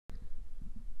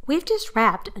We've just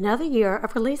wrapped another year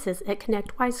of releases at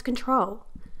ConnectWise Control.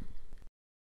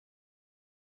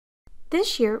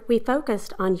 This year, we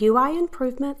focused on UI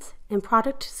improvements and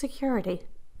product security.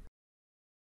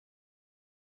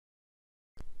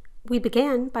 We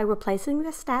began by replacing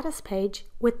the status page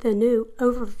with the new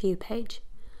Overview page.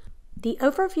 The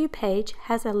Overview page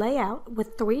has a layout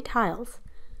with 3 tiles: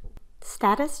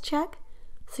 Status Check,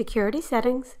 Security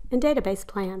Settings, and Database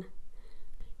Plan.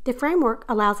 The framework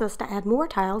allows us to add more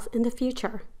tiles in the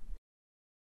future.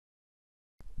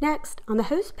 Next, on the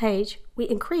Host page, we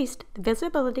increased the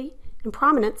visibility and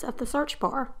prominence of the search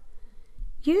bar.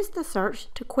 Use the search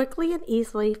to quickly and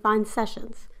easily find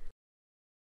sessions.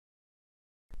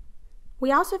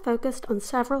 We also focused on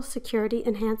several security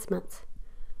enhancements.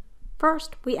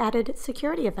 First, we added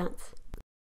security events.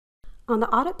 On the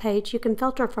Audit page, you can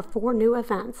filter for 4 new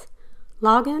events: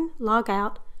 login,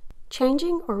 logout,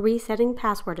 changing or resetting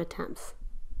password attempts.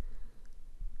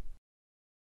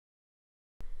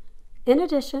 In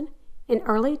addition, in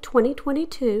early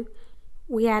 2022,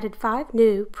 we added 5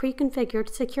 new pre-configured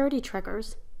security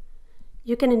triggers.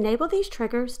 You can enable these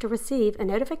triggers to receive a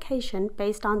notification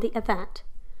based on the event.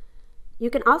 You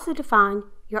can also define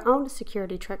your own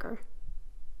security trigger.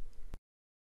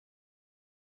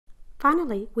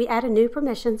 Finally, we added new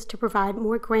permissions to provide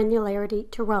more granularity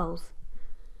to roles.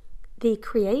 The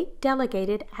Create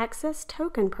Delegated Access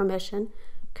Token permission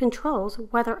controls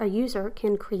whether a user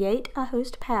can create a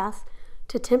host pass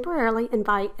to temporarily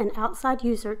invite an outside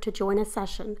user to join a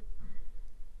session.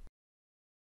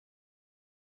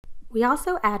 We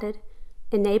also added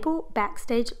Enable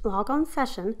Backstage Logon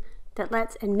Session that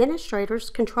lets administrators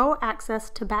control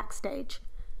access to Backstage.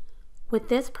 With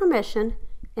this permission,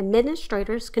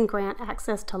 administrators can grant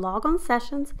access to logon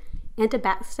sessions and to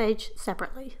Backstage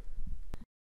separately.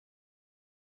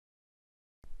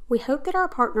 We hope that our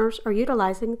partners are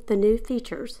utilizing the new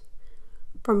features.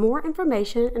 For more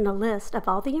information and a list of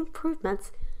all the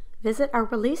improvements, visit our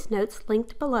release notes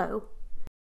linked below.